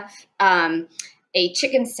have a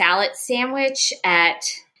chicken salad sandwich at,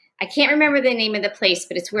 I can't remember the name of the place,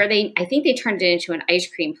 but it's where I think they turned it into an ice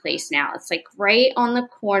cream place now. It's like right on the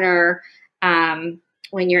corner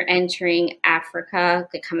when you're entering Africa,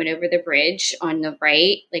 like coming over the bridge on the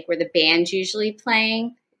right, like where the band's usually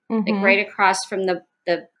playing. Like right across from the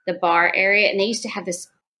bar area. And they used to have this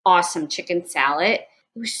awesome chicken salad.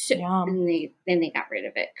 It was so, and then they got rid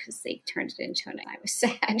of it because they turned it into I was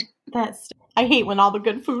sad. I hate when all the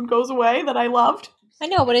good food goes away that I loved. I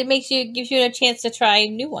know, but it gives you a chance to try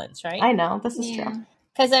new ones, right? I know, this is true.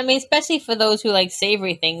 Because, I mean, especially for those who like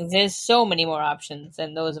savory things, there's so many more options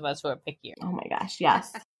than those of us who are pickier. Oh my gosh,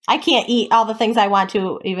 yes. I can't eat all the things I want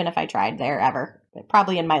to, even if I tried there ever.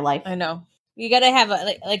 Probably in my life. I know. You gotta have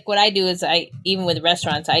like what I do is even with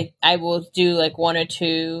restaurants, I will do like 1 or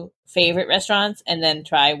 2 favorite restaurants and then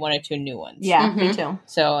try 1 or 2 new ones. Yeah, me too.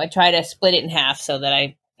 So I try to split it in half so that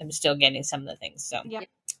I'm still getting some of the things. So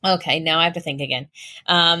okay, now I have to think again.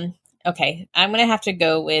 Okay, I'm gonna have to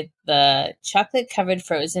go with the chocolate covered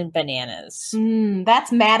frozen bananas.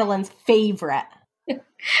 That's Madeline's favorite. I was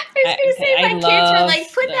gonna say my kids were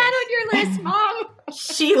like, "Put that on your list, Mom."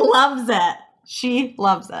 She loves it. She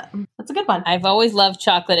loves it. That's a good one. I've always loved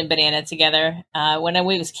chocolate and banana together. When I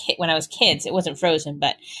was kids, it wasn't frozen,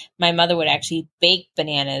 but my mother would actually bake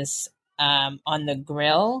bananas on the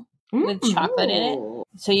grill with chocolate in it.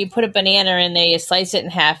 So you put a banana in there, you slice it in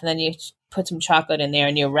half, and then you put some chocolate in there,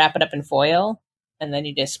 and you wrap it up in foil, and then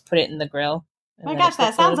you just put it in the grill. Oh my gosh,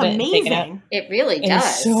 that sounds amazing. It really does.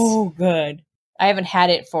 It's so good. I haven't had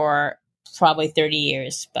it for probably 30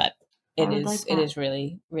 years, but it is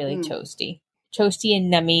really, really toasty. Toasty and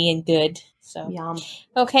nummy and good. So yum.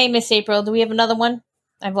 Okay, Miss April, do we have another one?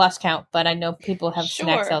 I've lost count, but I know people have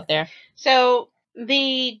snacks out there. So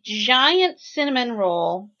the giant cinnamon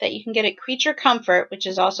roll that you can get at Creature Comfort, which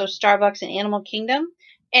is also Starbucks and Animal Kingdom,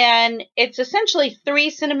 and it's essentially 3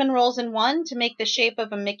 cinnamon rolls in one to make the shape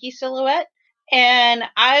of a Mickey silhouette. And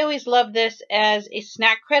I always love this as a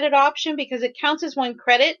snack credit option because it counts as 1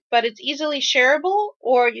 credit, but it's easily shareable,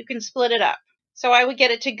 or you can split it up. So I would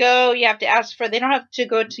get it to go. You have to ask for, they don't have to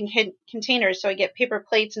go to containers. So I get paper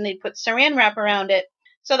plates and they put saran wrap around it.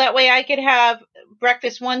 So that way I could have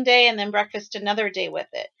breakfast one day and then breakfast another day with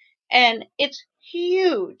it. And it's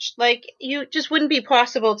huge. Like, you just wouldn't be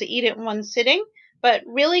possible to eat it in one sitting, but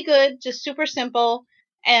really good, just super simple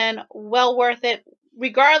and well worth it,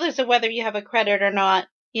 regardless of whether you have a credit or not.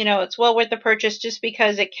 You know, it's well worth the purchase just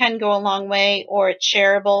because it can go a long way, or it's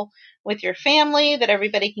shareable with your family that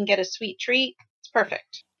everybody can get a sweet treat. It's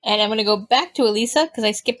perfect. And I'm going to go back to Alisa because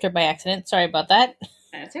I skipped her by accident. Sorry about that.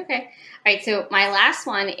 That's okay. All right, so my last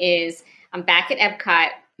one is I'm back at Epcot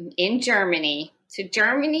in Germany. So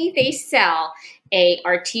Germany, they sell a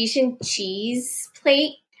artesian cheese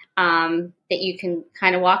plate that you can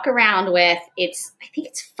kind of walk around with. I think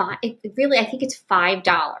it's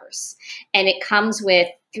 $5, and it comes with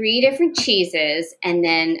 3 different cheeses, and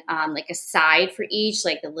then like a side for each,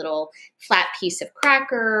 like a little flat piece of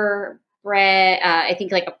cracker, bread. I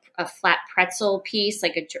think like a flat pretzel piece,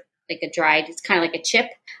 like a dried. It's kind of like a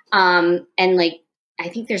chip, and like I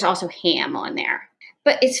think there's also ham on there.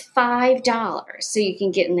 But it's $5, so you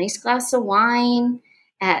can get a nice glass of wine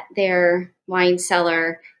at their wine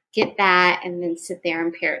cellar. Get that, and then sit there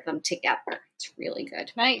and pair them together. It's really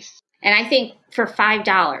good. Nice. And I think for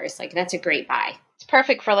 $5, like, that's a great buy. It's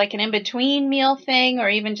perfect for like an in-between meal thing, or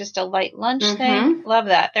even just a light lunch thing. Love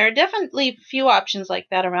that. There are definitely few options like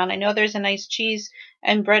that around. I know there's a nice cheese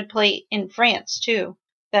and bread plate in France too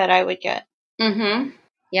that I would get.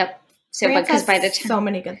 Yep. So, France because by the has time, so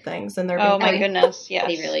many good things in their Oh my goodness, yes.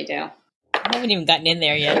 they really do. I haven't even gotten in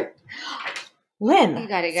there yet. Lynn, You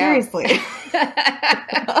gotta go. seriously.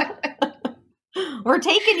 We're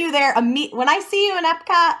taking you there. When I see you in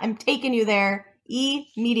Epcot, I'm taking you there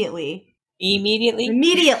immediately.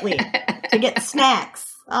 Immediately To get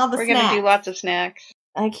snacks. All the We're snacks. going to do lots of snacks.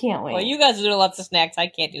 I can't wait. Well, you guys are doing lots of snacks. I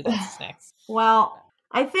can't do lots of snacks. Well,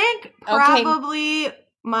 I think probably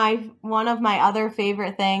one of my other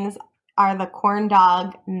favorite things are the corn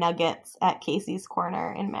dog nuggets at Casey's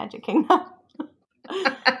Corner in Magic Kingdom.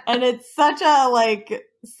 And it's such a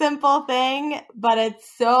simple thing, but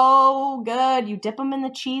it's so good. You dip them in the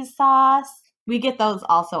cheese sauce. We get those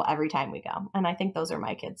also every time we go, and I think those are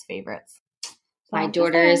my kids' favorites. So my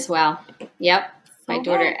daughter as well. Yep. My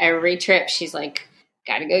daughter, good. every trip, she's like,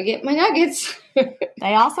 gotta go get my nuggets.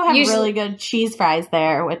 They also have really good cheese fries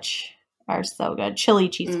there, which are so good. Chili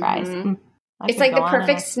cheese fries. It's like the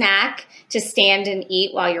perfect snack to stand and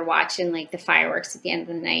eat while you're watching like the fireworks at the end of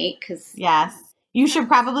the night. Yes. You should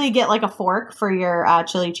probably get like a fork for your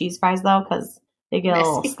chili cheese fries though, because they get a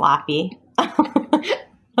little sloppy.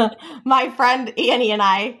 My friend Annie and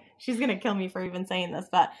I, she's going to kill me for even saying this,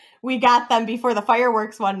 but we got them before the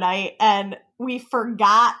fireworks one night and we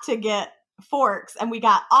forgot to get forks, and we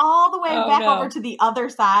got all the way over to the other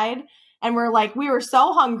side, and we were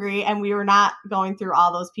so hungry and we were not going through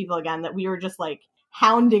all those people again that we were just like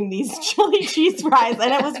hounding these chili cheese fries,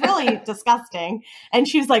 and it was really disgusting. And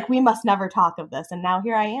she was like, we must never talk of this, and now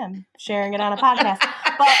here I am sharing it on a podcast.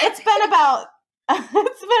 But it's been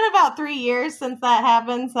about 3 years since that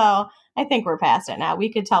happened, so I think we're past it now.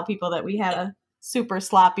 We could tell people that we had a super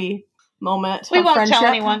sloppy moment. We won't friendship, tell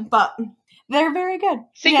anyone, but they're very good.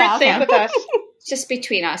 Secret safe with us. Just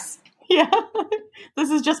between us. Yeah. This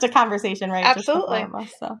is just a conversation, right? Absolutely.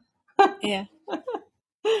 Just us, so. Yeah.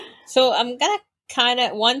 So I'm going to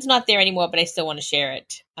one's not there anymore, but I still want to share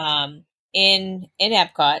it. in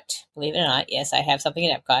Epcot. Believe it or not, yes, I have something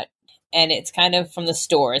in Epcot, and it's kind of from the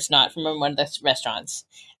store. It's not from one of the restaurants.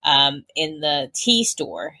 In the tea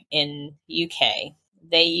store in UK,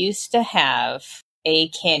 they used to have a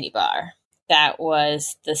candy bar that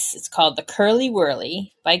was this. It's called the Curly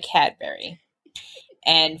Whirly by Cadbury.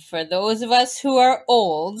 And for those of us who are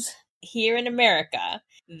old here in America,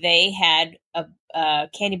 they had a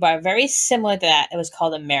candy bar very similar to that. It was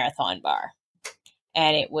called a marathon bar.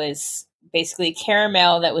 And it was basically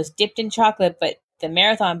caramel that was dipped in chocolate, but the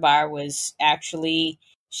marathon bar was actually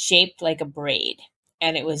shaped like a braid.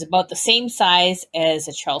 And it was about the same size as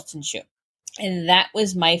a Charleston Chew. And that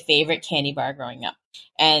was my favorite candy bar growing up.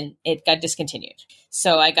 And it got discontinued.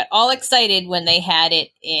 So I got all excited when they had it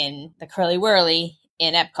in the Curly Whirly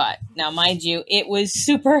in Epcot. Now, mind you, it was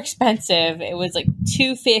super expensive. It was like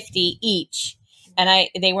 $2.50 each. And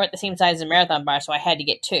they weren't the same size as a marathon bar, so I had to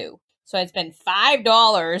get two. So I'd spend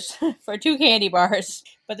 $5 for two candy bars.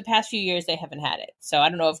 But the past few years, they haven't had it. So I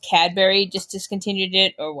don't know if Cadbury just discontinued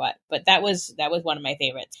it or what. But that was one of my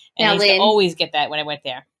favorites. And now, I used Lynne, to always get that when I went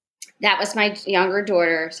there. That was my younger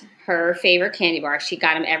daughter's, her favorite candy bar. She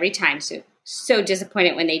got them every time. So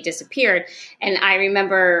disappointed when they disappeared. And I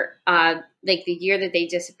remember like the year that they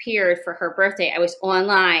disappeared for her birthday, I was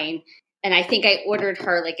online and I think I ordered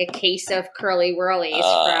her like a case of Curly Whirlies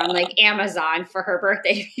from like Amazon for her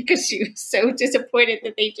birthday because she was so disappointed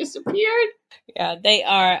that they disappeared. Yeah, they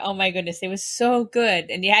are. Oh my goodness. They were so good.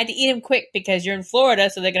 And you had to eat them quick because you're in Florida,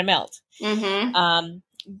 so they're going to melt. Mm-hmm.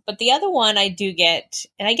 But the other one I do get,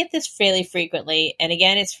 and I get this fairly frequently, and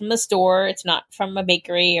again, it's from the store. It's not from a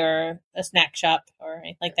bakery or a snack shop or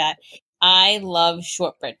anything like that. I love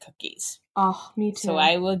shortbread cookies. Oh, me too. So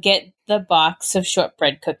I will get the box of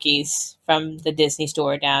shortbread cookies from the Disney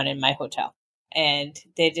store down in my hotel. And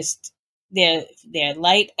they're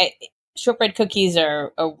light. Shortbread cookies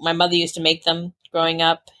are, my mother used to make them growing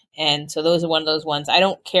up. And so those are one of those ones. I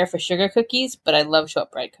don't care for sugar cookies, but I love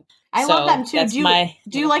shortbread cookies. I love them too.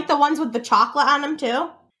 Do you like the ones with the chocolate on them too?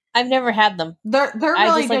 I've never had them. They're really I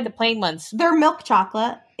just good. like the plain ones. They're milk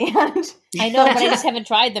chocolate, and I know, but I just haven't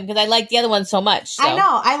tried them because I like the other ones so much. So. I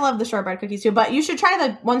know, I love the shortbread cookies too, but you should try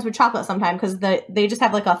the ones with chocolate sometime because they just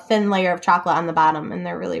have like a thin layer of chocolate on the bottom, and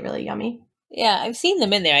they're really, really yummy. Yeah, I've seen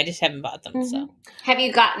them in there. I just haven't bought them. Mm-hmm. So, have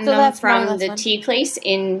you gotten them from the tea place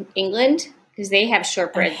in England? Because they have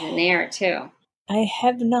shortbreads in there too. I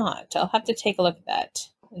have not. I'll have to take a look at that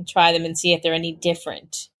and try them and see if they're any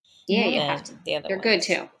different. Yeah, you have to. The other they're ones.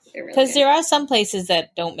 Good too. Because there are some places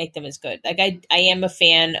that don't make them as good. Like I am a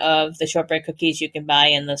fan of the shortbread cookies you can buy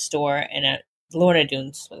in the store and at Lorna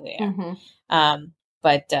Dunes. Where they are. Mm-hmm.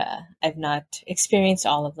 But I've not experienced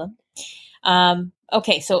all of them.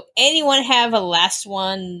 Okay, so anyone have a last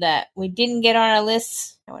one that we didn't get on our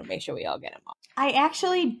list? I want to make sure we all get them all. I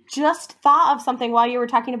actually just thought of something while you were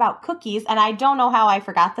talking about cookies, and I don't know how I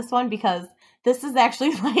forgot this one because this is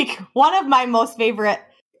actually like one of my most favorite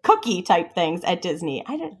cookie type things at Disney.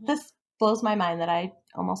 This blows my mind that I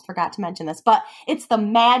almost forgot to mention this, but it's the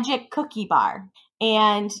Magic Cookie Bar.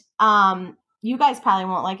 And you guys probably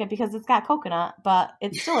won't like it because it's got coconut, but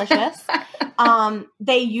it's delicious.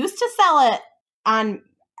 They used to sell it on,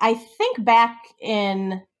 I think back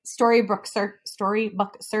in Storybook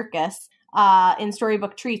Circus, in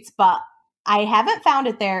Storybook Treats, but I haven't found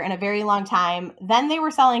it there in a very long time. Then they were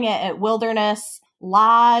selling it at Wilderness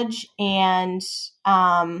Lodge and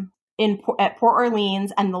at Port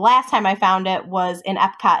Orleans, and the last time I found it was in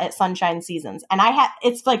Epcot at Sunshine Seasons. And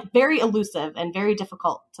it's like very elusive and very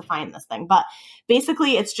difficult to find this thing, but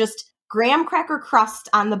basically it's just graham cracker crust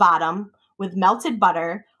on the bottom with melted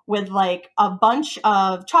butter with like a bunch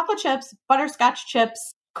of chocolate chips, butterscotch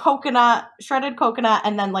chips, shredded coconut,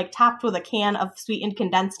 and then like topped with a can of sweetened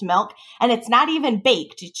condensed milk. And it's not even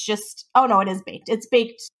baked. It's just, oh no, it is baked. It's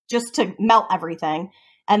baked just to melt everything.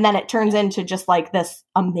 And then it turns into just like this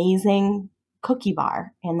amazing cookie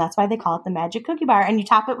bar. And that's why they call it the Magic Cookie Bar. And you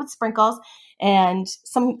top it with sprinkles and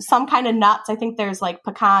some kind of nuts. I think there's like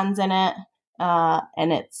pecans in it.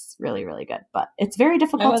 And it's really, really good. But it's very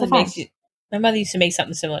difficult to find. My mother used to make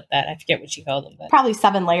something similar to that. I forget what she called them. But. Probably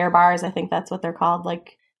 7-layer bars. I think that's what they're called,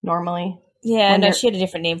 like normally. Yeah, no, she had a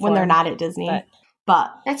different name for when them. they're not at Disney.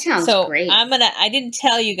 But that sounds great. I didn't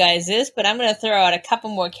tell you guys this, but I'm gonna throw out a couple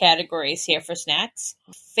more categories here for snacks.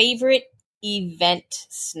 Favorite event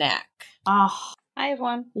snack. Oh, I have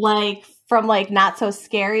one. Like from like Not So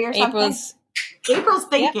Scary or something. April's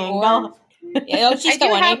thinking. She's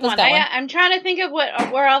got one. April's got one. I'm trying to think of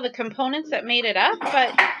what were all the components that made it up,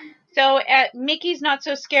 but so at Mickey's Not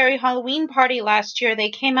So Scary Halloween party last year, they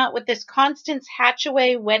came out with this Constance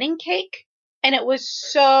Hatchaway wedding cake. And it was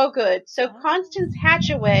so good. So Constance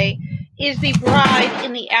Hatchaway is the bride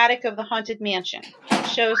in the attic of the haunted mansion.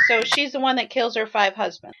 So she's the one that kills her 5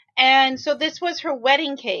 husbands. And so this was her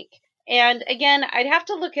wedding cake. And again, I'd have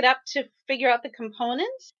to look it up to figure out the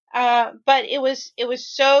components. But it was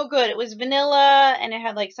so good. It was vanilla and it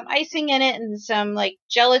had like some icing in it and some like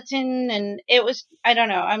gelatin, and it was, I don't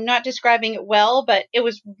know, I'm not describing it well, but it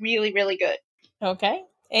was really, really good. Okay.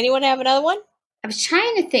 Anyone have another one? I was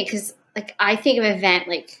trying to think because like I think of an event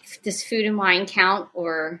like does Food and Wine count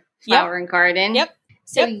or Flower and Garden? Yep.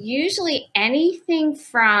 So usually anything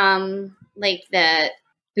from like the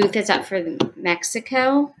booth that's up for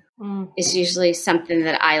Mexico is usually something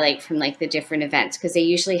that I like from like the different events because they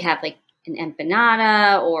usually have like an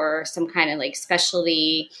empanada or some kind of like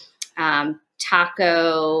specialty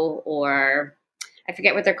taco, or I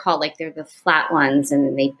forget what they're called. Like they're the flat ones and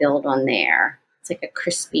then they build on there. It's like a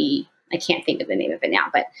crispy, I can't think of the name of it now,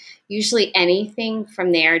 but usually anything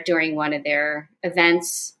from there during one of their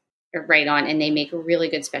events are right on, and they make really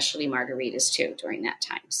good specialty margaritas too during that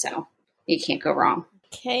time. So you can't go wrong.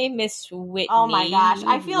 Okay, Miss Whitney. Oh my gosh,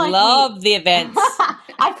 I feel like love the events.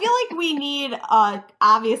 I feel like we need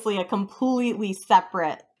obviously a completely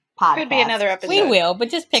separate podcast. Could be another episode. We will, but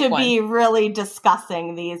just pick to one. be really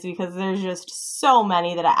discussing these because there's just so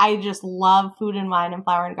many that I just love. Food and Wine and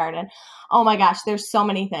Flower and Garden. Oh my gosh, there's so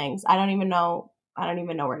many things. I don't even know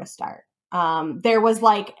where to start. There was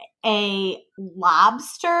like a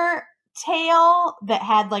lobster tail that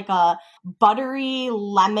had like a buttery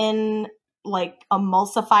lemon, like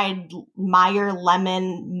emulsified Meyer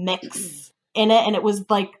lemon mix in it, and it was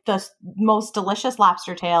like the most delicious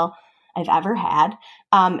lobster tail I've ever had.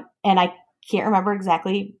 And I can't remember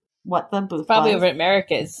exactly what the booth Probably was. over at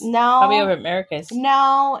America's. No. Probably over at America's.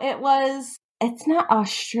 No, it's not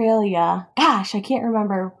Australia. Gosh, I can't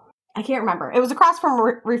remember. It was across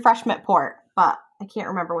from Refreshment Port, but I can't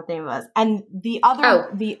remember what the name was. And the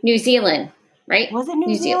other, New Zealand, right? Was it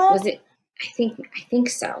New Zealand? Was it? I think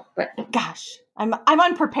so. But gosh, I'm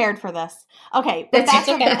unprepared for this. Okay, but that's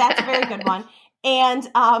a very good one. And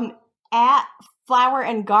at Flower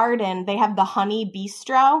and Garden, they have the Honey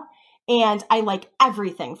Bistro, and I like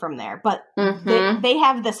everything from there. But they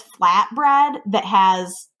have this flatbread that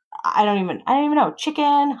has I don't even know,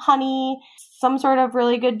 chicken, honey, some sort of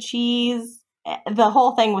really good cheese. The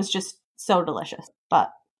whole thing was just so delicious.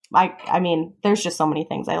 But I mean, there's just so many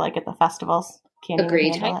things I like at the festivals. Can't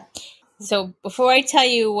Agreed. even handle it. So before I tell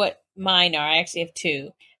you what mine are, I actually have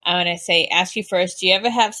 2. I want to ask you first, do you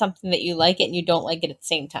ever have something that you like it and you don't like it at the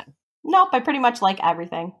same time? Nope, I pretty much like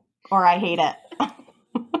everything. Or I hate it.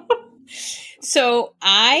 So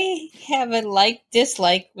I have a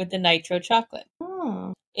like-dislike with the nitro chocolate.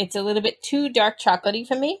 It's a little bit too dark chocolatey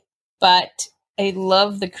for me, but I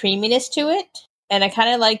love the creaminess to it. And I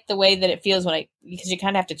kind of like the way that it feels because you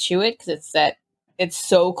kind of have to chew it because it's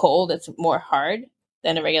so cold. It's more hard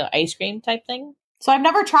than a regular ice cream type thing. So I've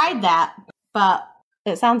never tried that, but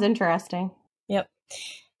it sounds interesting. Yep.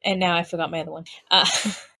 And now I forgot my other one.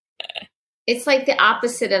 it's like the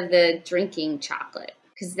opposite of the drinking chocolate.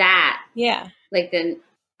 Because that, like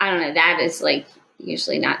I don't know, that is like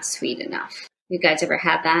usually not sweet enough. You guys ever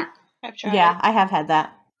had that? I've tried. Yeah, I have had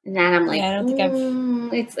that. And that I'm like, I don't think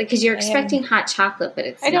it's like, because you're expecting hot chocolate, but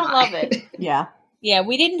it's I don't love it. Yeah. Yeah,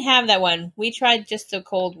 we didn't have that one. We tried just the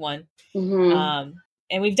cold one. Mm-hmm.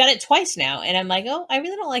 And we've done it twice now. And I'm like, oh, I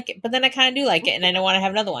really don't like it. But then I kind of do like it. And I don't want to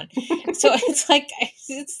have another one. So it's like,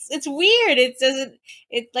 it's weird.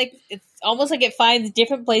 It's almost like it finds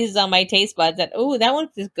different places on my taste buds that, oh, that one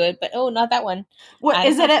is good. But, oh, not that one. What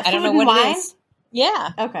is it at Food and Wine? It is. Yeah.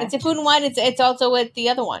 Okay. It's at Food and Wine. It's also at the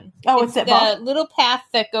other one. Oh, it's at the both? little path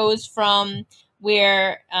that goes from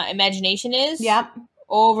where Imagination is. Yep.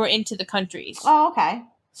 Over into the countries. Oh, okay.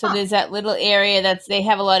 So there's that little area they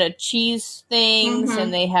have a lot of cheese things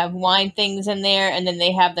and they have wine things in there, and then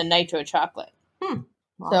they have the nitro chocolate.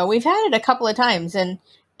 Wow. So we've had it a couple of times, and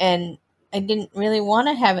I didn't really want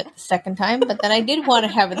to have it the second time, but then I did want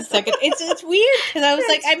to have it the second. It's weird because I was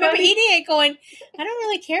like, I remember eating it going, I don't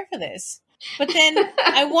really care for this. But then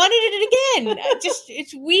I wanted it again.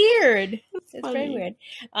 It's weird. It's very weird.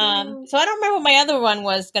 So I don't remember what my other one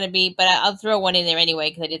was going to be, but I'll throw one in there anyway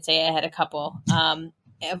because I did say I had a couple.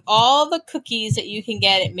 Of all the cookies that you can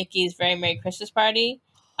get at Mickey's Very Merry Christmas Party,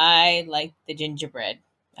 I like the gingerbread.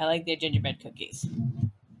 I like their gingerbread cookies.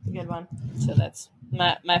 Good one. So that's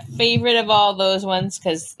my favorite of all those ones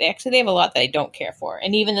because they have a lot that I don't care for.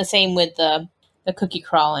 And even the same with the cookie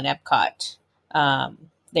crawl in Epcot.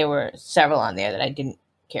 There were several on there that I didn't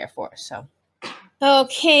care for. So,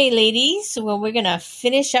 okay, ladies. Well, we're going to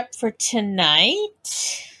finish up for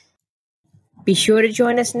tonight. Be sure to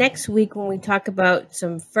join us next week when we talk about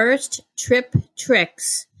some first trip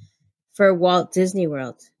tricks For Walt Disney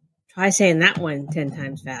World. Try saying that one 10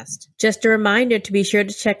 times fast. Just a reminder to be sure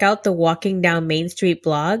to check out the Walking Down Main Street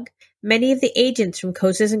blog. Many of the agents from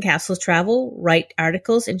Coasters and Castles Travel write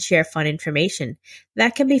articles and share fun information.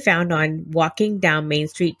 That can be found on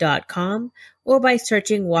walkingdownmainstreet.com or by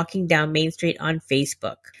searching Walking Down Main Street on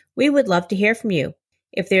Facebook. We would love to hear from you.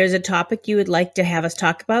 If there is a topic you would like to have us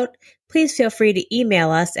talk about, please feel free to email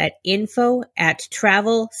us at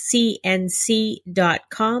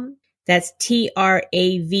info@travelcnc.com. That's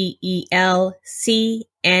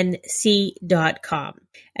TRAVELCNC.com.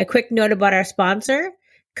 A quick note about our sponsor.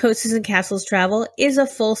 Coasters and Castles Travel is a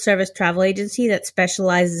full-service travel agency that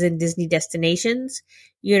specializes in Disney destinations,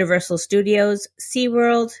 Universal Studios,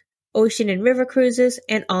 SeaWorld, ocean and river cruises,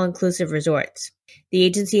 and all-inclusive resorts. The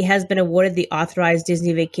agency has been awarded the Authorized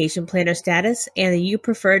Disney Vacation Planner status and the You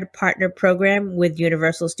Preferred Partner program with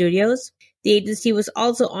Universal Studios. The agency was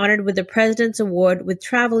also honored with the President's Award with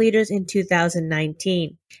Travel Leaders in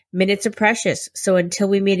 2019. Minutes are precious, so until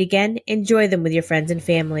we meet again, enjoy them with your friends and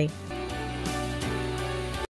family.